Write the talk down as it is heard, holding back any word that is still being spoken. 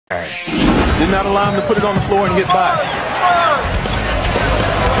Did not allow him to put it on the floor and get by.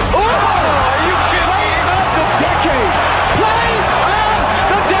 Oh, are you kidding? Play of the decade. Play of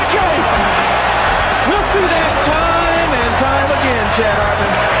the decade. We'll see that time and time again, Chad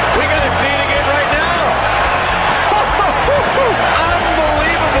Hartman. We got to see it again right now.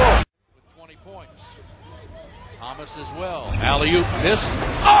 Unbelievable. With 20 points. Thomas as well. Alley-oop missed.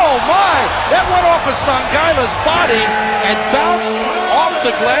 Oh my! That went off of Sangaila's body and bounced off the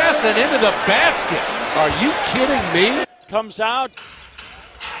glass and into the basket. Are you kidding me? Comes out.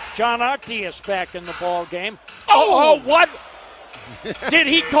 John Artius back in the ball game. Oh, what? Did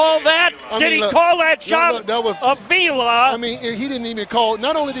he call that? Did he call that shot? That was Avila. I mean, he didn't even call.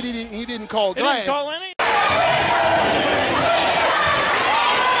 Not only did he didn't call glass. He didn't call any.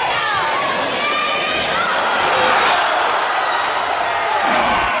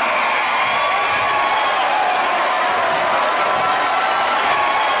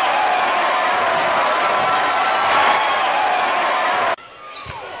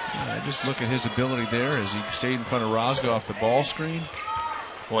 Just look at his ability there as he stayed in front of Rosga off the ball screen.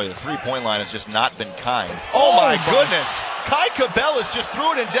 Boy, the three-point line has just not been kind. Oh my goodness! Kai Cabellas just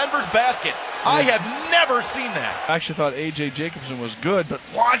threw it in Denver's basket. Yes. I have never seen that. I actually thought A.J. Jacobson was good, but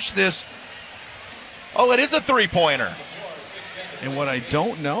watch this. Oh, it is a three-pointer. And what I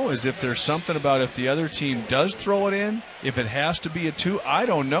don't know is if there's something about if the other team does throw it in, if it has to be a two, I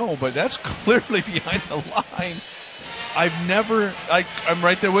don't know, but that's clearly behind the line. I'm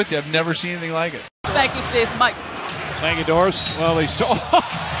right there with you. I've never seen anything like it. Thank you, Steve. Mike. Thank you, Doris. Well, they saw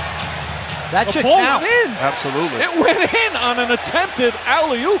that should count. Went in. Absolutely. It went in on an attempted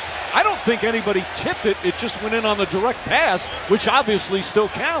alley-oop. I don't think anybody tipped it. It just went in on the direct pass, which obviously still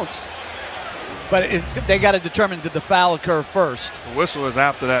counts. But they got to determine, did the foul occur first? The whistle is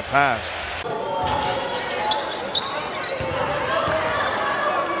after that pass.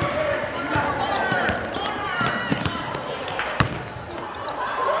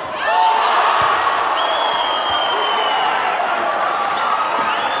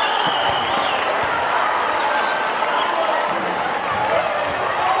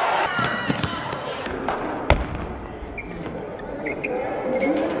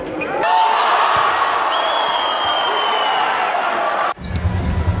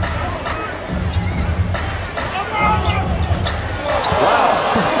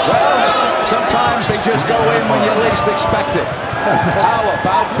 Sometimes they just go in when you least expect it. How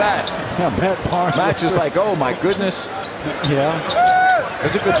about that? Yeah, Matt Barnes. Matt's just like, oh my goodness. Yeah. It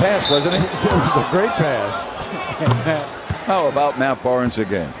was a good pass, wasn't it? It was a great pass. How about Matt Barnes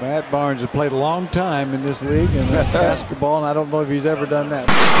again? Matt Barnes has played a long time in this league in basketball, and I don't know if he's ever done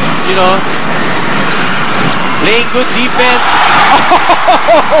that. You know, playing good defense.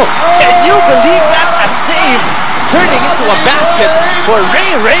 Can you believe that? A save turning into a basket for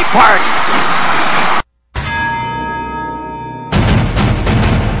Ray Parks.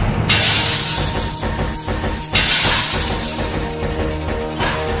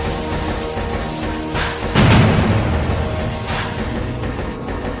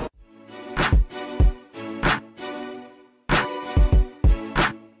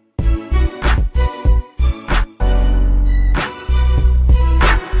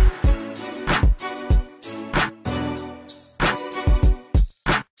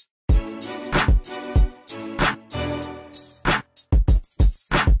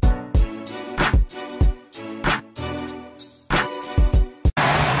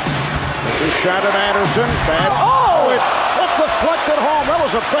 Shot at Anderson. Bad. Oh, it deflected home. That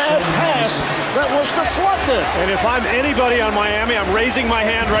was a bad pass that was deflected. And if I'm anybody on Miami, I'm raising my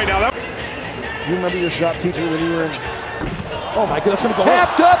hand right now. You remember your shot teacher when you were in? Oh my God, that's going to go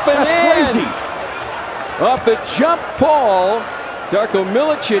tapped up and that's in. Crazy. Off the jump ball, Darko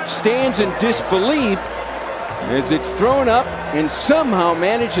Milicic stands in disbelief as it's thrown up and somehow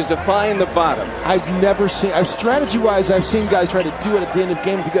manages to find the bottom. I've never seen, strategy-wise, I've seen guys try to do it at the end of the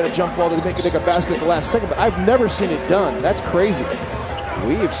game if you got a jump ball to make a basket at the last second, but I've never seen it done. That's crazy.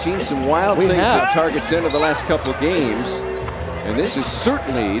 We have seen some wild things at Target Center the last couple of games, and this is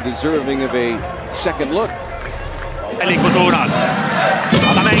certainly deserving of a second look. suunas,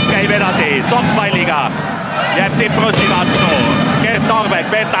 aga mäng käib edasi, sokkpalliga jääb Tsiprussi vastu, Gert Norbek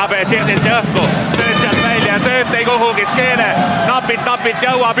petab Sirsisse õhku, sööt sealt välja, sööt ei kuhugi, Skeene napilt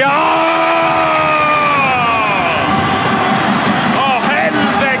jõuab ja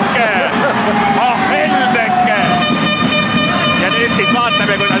Heldeke ja nüüd siis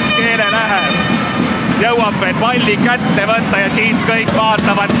vaatame, kuidas Skeene läheb, jõuab veel palli kätte võtta ja siis kõik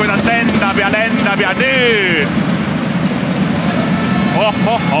vaatavad, kuidas lendab ja nüüd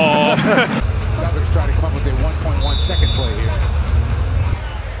Celtics trying to come up with their 1.1 second play here.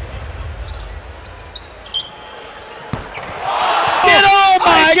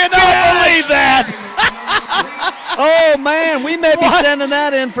 man, we may be sending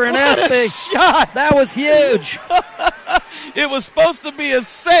that in for an ESPY. Shot. That was huge. It was supposed to be a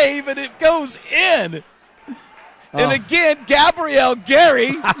save, and it goes in. And again, Gabriel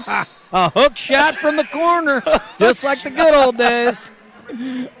Gary. A hook shot from the corner, just like the good old days.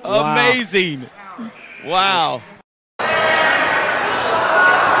 Amazing. Wow.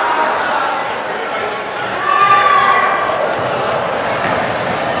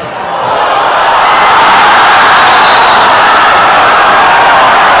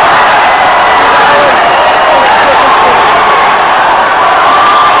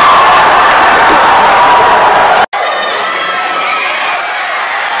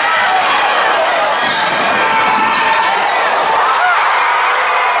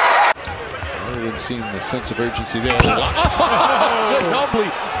 Seen the sense of urgency there. Ginobili.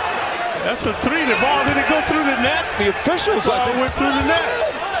 That's a three. The ball didn't go through the net. The officials, I think, went through the net.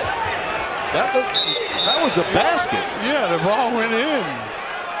 That was a basket. Yeah, the ball went in.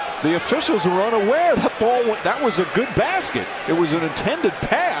 The officials were unaware that was a good basket. It was an intended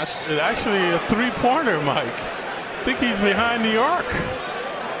pass. It's actually a three-pointer, Mike. I think he's behind the arc.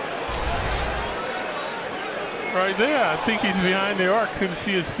 Right there. I think he's behind the arc. Couldn't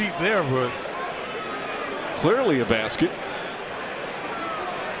see his feet there, but clearly a basket.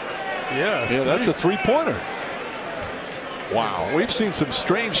 Yeah, that's a three-pointer. Wow, we've seen some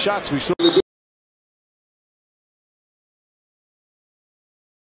strange shots. We saw